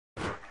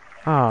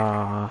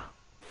Ah.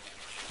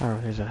 Oh,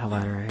 there's a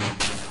ladder right here.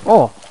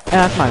 Oh!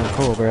 Yeah, that's not even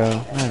cool, bro.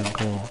 Not even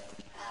cool.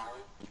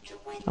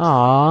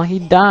 Aw, he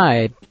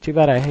died. Too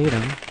bad I hate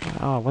him.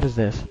 Oh, what is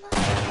this?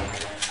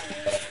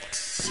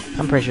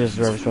 I'm pretty sure this is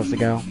where we're supposed to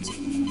go.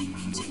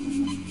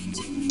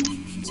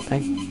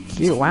 Thank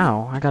you.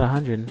 Wow, I got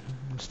 100.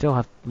 Still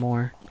have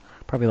more.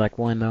 Probably like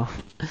 1, though.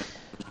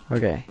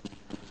 Okay.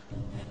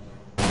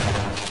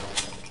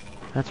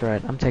 That's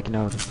right. I'm taking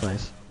over this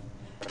place.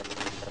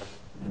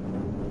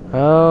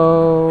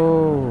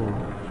 Oh.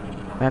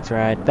 That's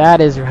right.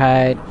 That is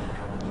right.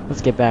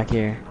 Let's get back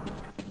here.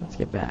 Let's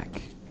get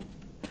back.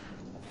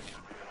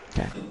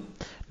 Okay.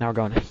 Now we're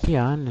going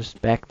here and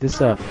just back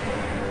this up.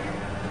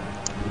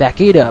 Back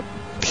it up.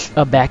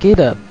 Back it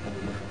up.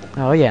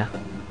 Oh yeah.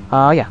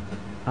 Oh yeah.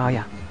 Oh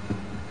yeah.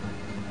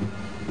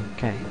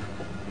 Okay.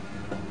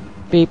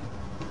 Beep.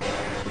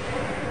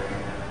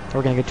 So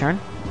we're gonna get turn?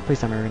 Please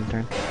tell me we're gonna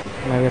turn.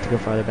 Maybe we have to go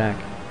farther back.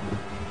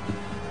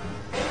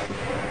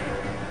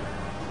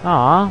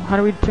 Aw, how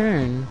do we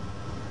turn?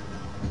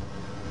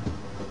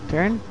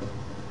 Turn?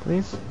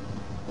 Please?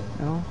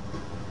 No?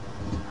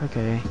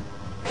 Okay.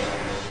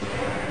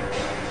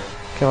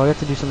 Okay, well we have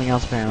to do something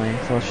else apparently,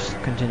 so let's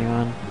just continue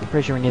on. I'm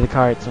pretty sure we need the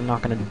cart, so I'm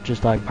not gonna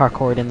just like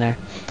parkour it in there.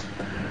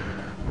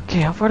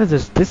 Okay, how far does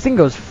this? This thing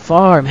goes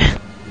far, man.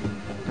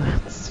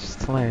 It's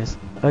just hilarious.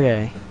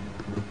 Okay.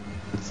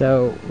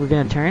 So, we're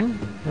gonna turn?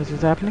 That's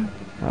what's happening?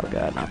 Oh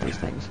god, not these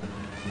things.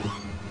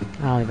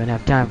 I don't even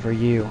have time for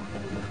you.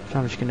 So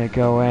I'm just gonna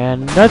go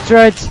in. That's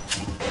right!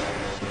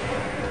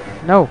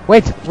 No,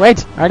 wait!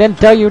 I didn't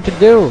tell you what to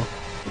do!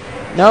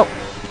 Nope.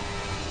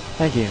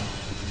 Thank you.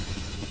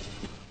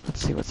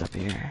 Let's see what's up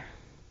here.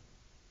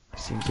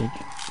 Seems like...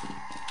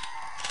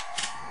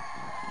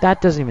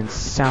 That doesn't even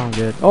sound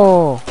good.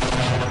 Oh!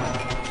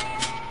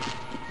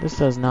 This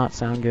does not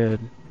sound good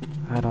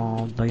at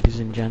all, ladies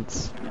and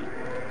gents.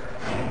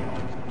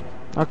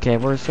 Okay,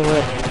 we're so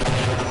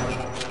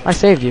I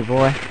saved you,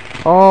 boy.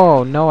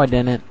 Oh, no I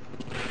didn't.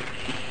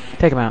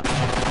 Take him out.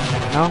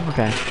 No?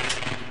 Okay.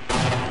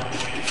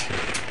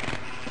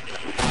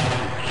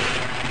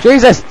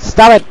 Jesus!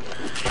 Stop it!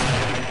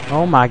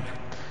 Oh my...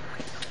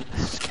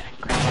 This is getting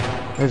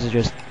crazy. This is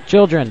just...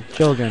 Children!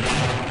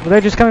 Well,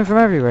 they're just coming from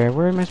everywhere.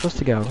 Where am I supposed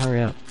to go?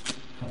 Hurry up.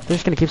 They're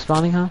just gonna keep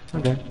spawning, huh?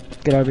 Okay.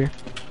 Get over here.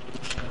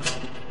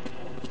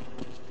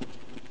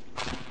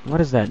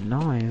 What is that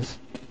noise?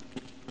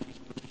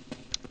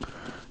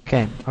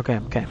 Okay.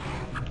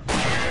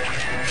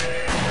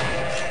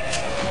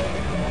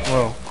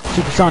 Whoa.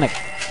 Supersonic!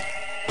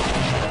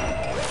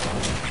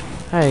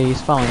 Hey,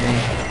 he's following me.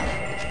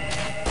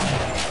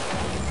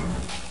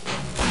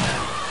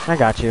 I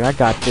got you.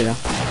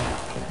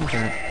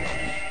 Okay.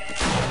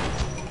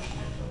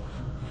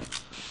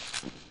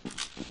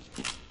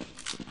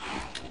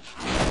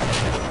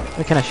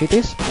 Wait, can I shoot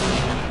these?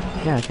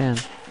 Yeah, I can.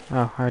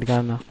 Oh, I already got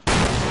them though.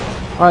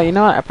 Oh, you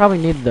know what? I probably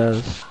need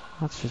those.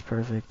 That's just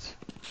perfect.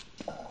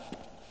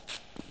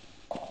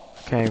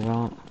 Okay,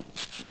 well...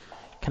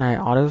 Can I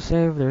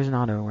auto-save? There's an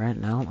auto, right?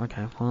 No?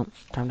 Okay, well,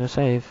 time to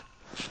save.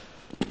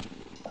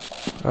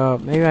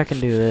 Maybe I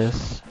can do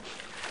this.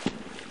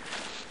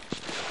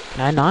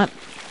 Can I not?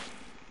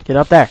 Get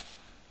up there!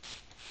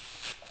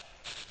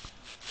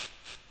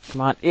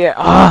 Come on, yeah!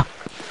 Ah!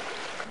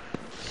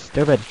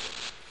 Stupid.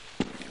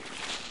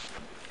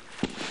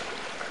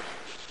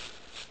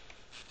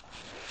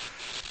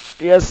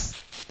 Yes!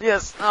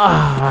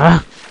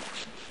 Ah!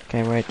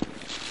 Okay, wait.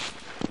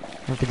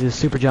 I have to do the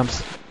super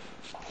jumps.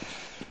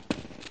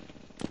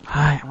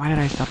 Why did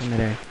I stop him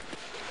today?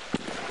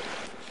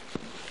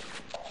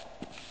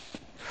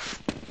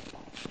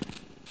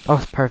 Oh,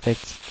 it's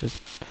perfect.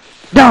 Just...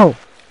 No!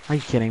 Are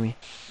you kidding me?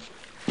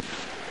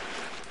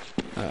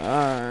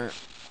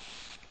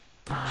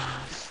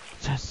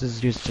 This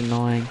is just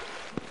annoying.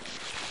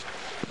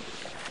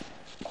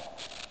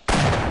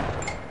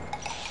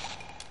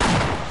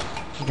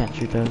 You can't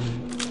shoot those.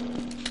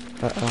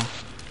 Uh-oh.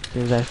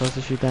 Was I supposed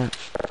to shoot that?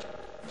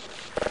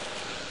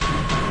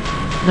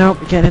 Nope,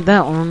 you can't hit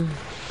that one.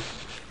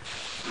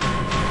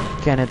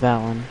 Can't hit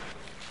that one.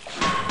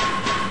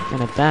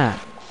 Can't hit that.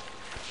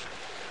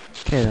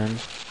 Okay then.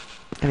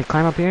 Can you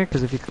climb up here?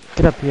 Because if you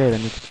get up here,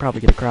 then you could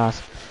probably get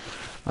across.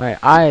 Alright,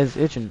 eye is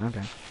itching.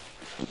 Okay.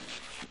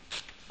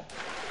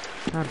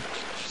 God,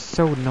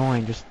 so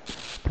annoying, just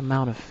the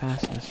amount of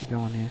fastness you go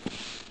on here.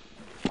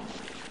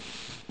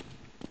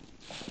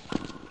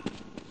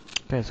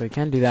 Okay, so we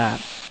can do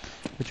that.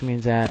 Which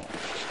means that...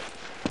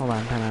 Hold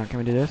on, time out. Can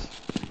we do this?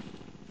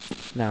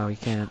 No, we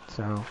can't,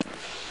 so...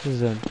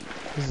 This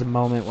is a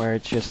moment where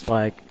it's just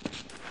like...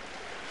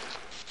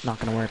 Not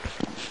gonna work.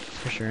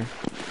 For sure.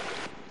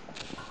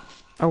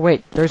 Oh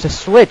wait, there's a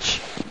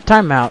switch!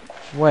 Timeout!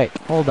 Wait,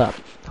 hold up.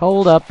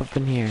 Hold up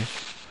in here.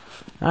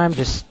 I'm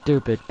just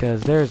stupid,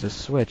 because there's a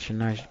switch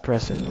and I should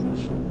press it.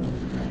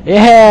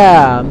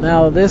 Yeah!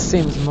 Now this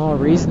seems more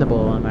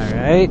reasonable, am I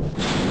right?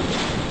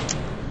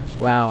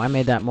 Wow, I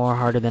made that more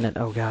harder than it,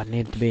 oh god,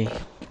 needed to be.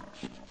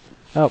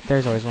 Oh,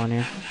 there's always one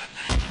here.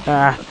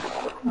 Ah!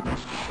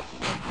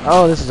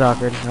 Oh, this is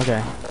awkward.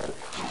 Okay.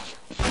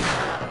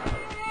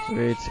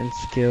 Sweet, and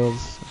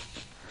skills.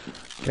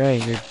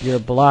 Okay, you're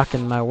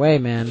blocking my way,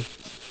 man.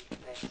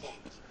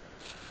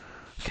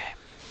 Okay.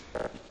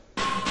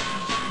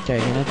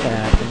 Okay, and at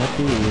that, and at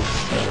these.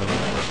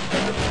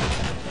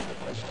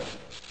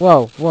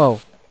 Whoa, whoa.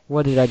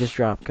 What did I just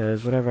drop?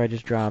 Because whatever I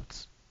just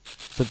dropped.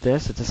 Is it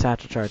this? It's a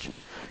satchel charge.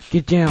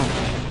 Get down!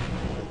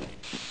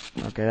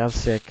 Okay, that was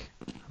sick.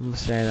 I'm gonna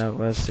say that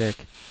was sick.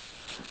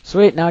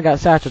 Sweet, now I got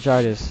satchel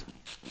charges.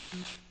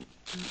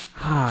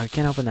 Ah, I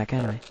can't open that,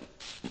 can I?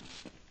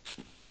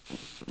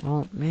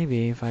 Well,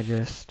 maybe if I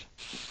just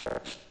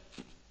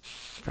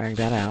drag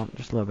that out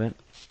just a little bit.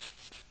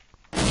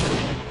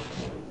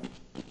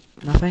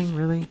 Nothing,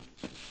 really?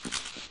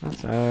 That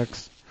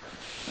sucks.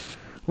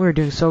 We're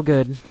doing so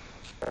good.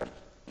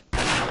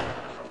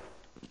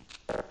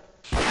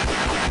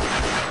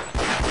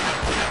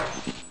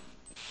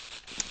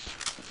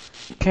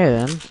 Okay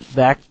then,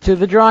 back to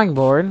the drawing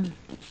board.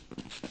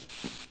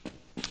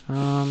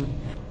 Oh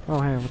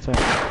hey, what's that?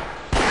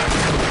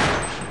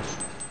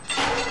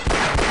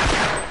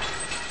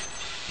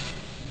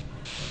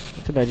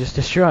 What did I just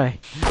destroy?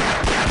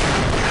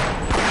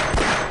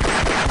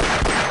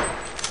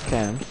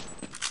 Okay.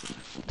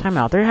 Time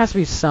out. There has to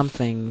be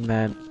something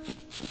that...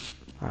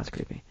 Oh, that's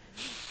creepy.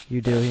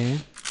 You do here?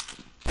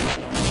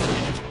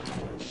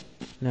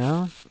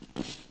 No?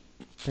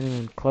 Not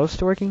even close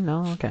to working?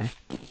 No? Okay.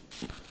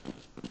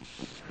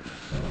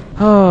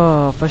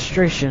 Oh,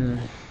 frustration.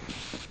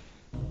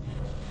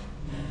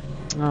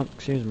 Oh,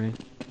 excuse me.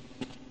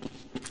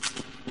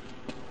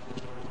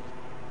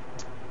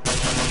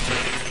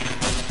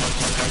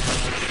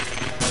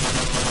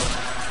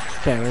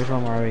 Okay, there's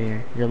one more over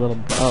here. Your little...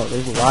 Oh,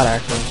 there's a lot,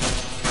 actually.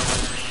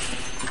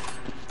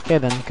 Okay,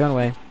 then. Going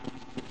away.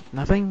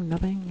 Nothing?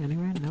 Nothing?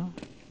 Anywhere? No?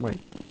 Wait.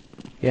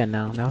 Yeah,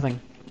 no. Nothing.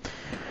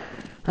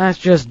 That's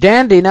just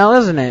dandy now,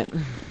 isn't it?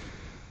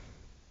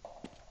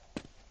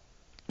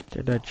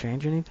 Did I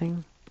change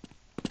anything?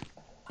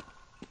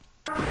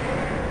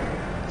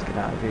 Let's get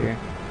out of here.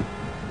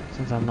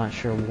 Since I'm not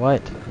sure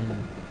what.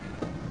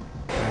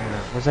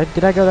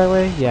 Did I go that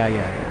way?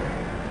 Yeah.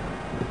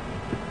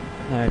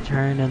 I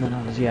turned and then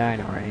I was, yeah, I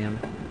know where I am.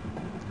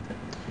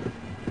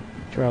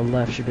 To our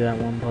left should be that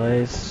one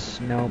place.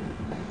 Nope.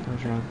 I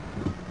was wrong.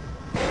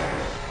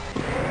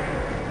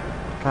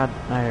 God,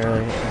 I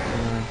really hit this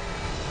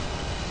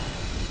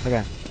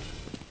annoying.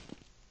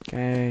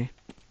 Okay.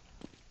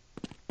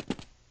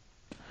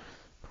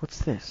 What's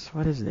this?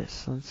 What is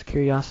this? It's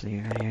curiosity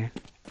right here.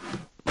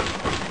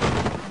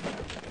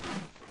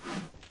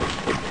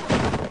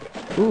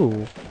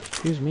 Ooh.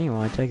 Excuse me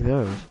while I take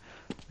those.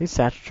 These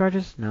satchel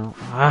charges? No.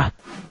 Ah!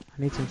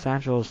 I need some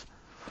satchels.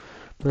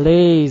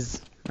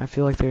 Please! I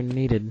feel like they're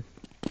needed.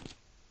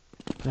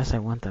 Unless I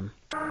want them.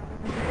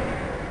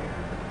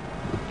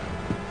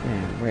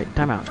 Yeah, wait,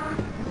 time out.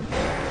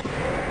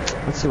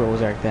 Let's see what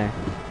was right there.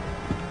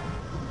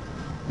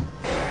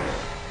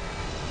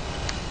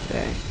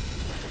 Okay.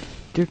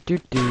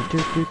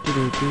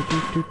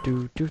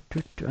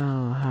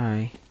 Oh,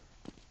 hi.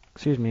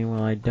 Excuse me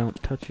while I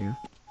don't touch you.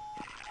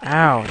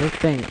 Ow, this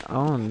thing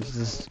owns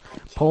this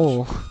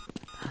pole.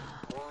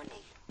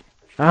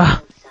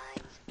 Ah!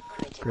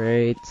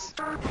 Great.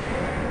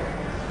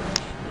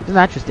 Isn't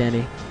that just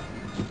dandy?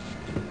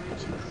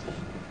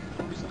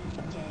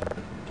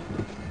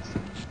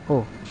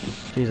 Oh,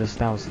 Jesus,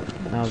 that was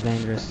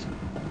dangerous.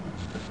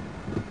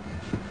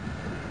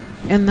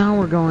 And now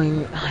we're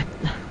going...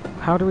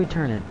 How do we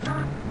turn it?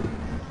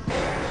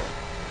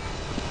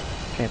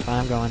 Okay, fine,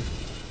 I'm going.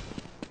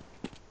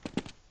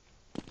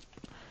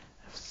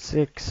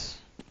 F6.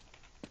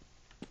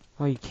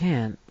 Well, you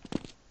can't.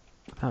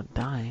 Without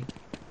dying.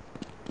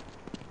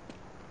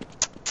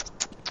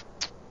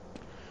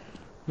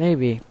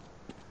 Maybe.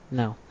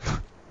 No.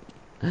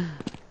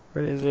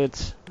 Where is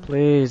it?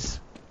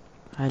 Please.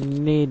 I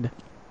need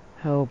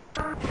help.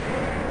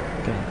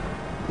 Okay.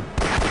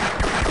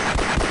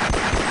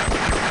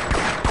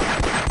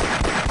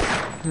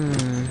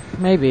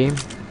 Maybe.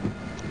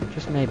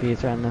 Just maybe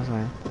it's around this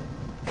way.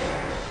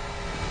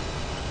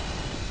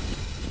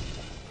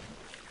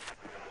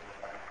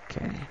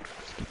 Okay,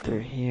 let's get through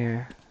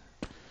here.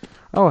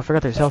 Oh, I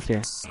forgot there's health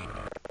here.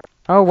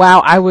 Oh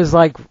wow, I was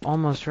like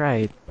almost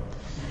right.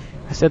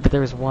 I said that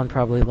there was one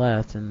probably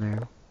left and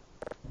there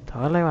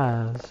totally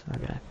was.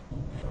 Okay.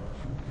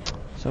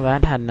 So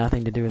that had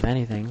nothing to do with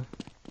anything.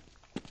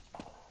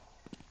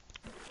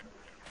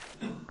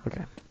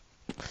 Okay.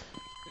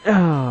 Oh,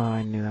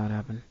 I knew that would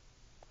happen.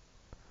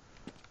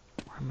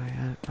 Where am I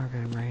at? Okay,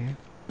 I'm right here.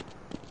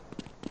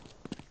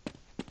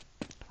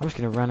 I'm just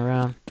gonna run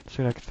around,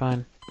 see what I can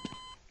find.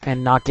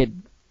 And not get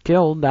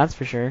killed, that's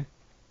for sure.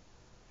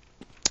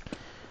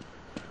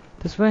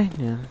 This way?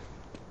 Yeah.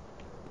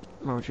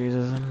 Oh,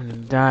 Jesus, I'm gonna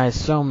die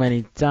so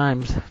many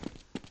times.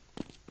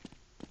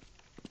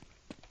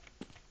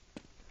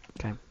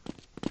 Okay.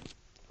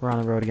 We're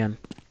on the road again.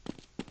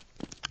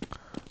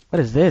 What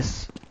is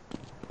this?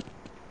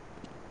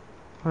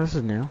 Oh, this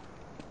is new.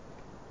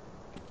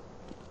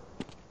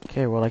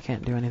 Okay, well, I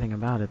can't do anything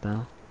about it,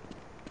 though.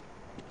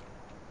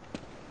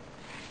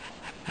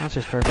 That's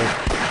just perfect.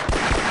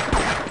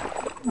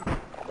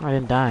 Oh, I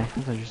didn't die.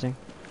 That's interesting.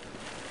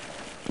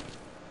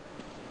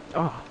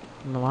 Oh,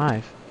 I'm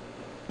alive.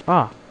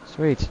 Oh,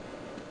 sweet.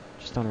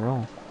 Just on a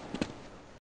roll.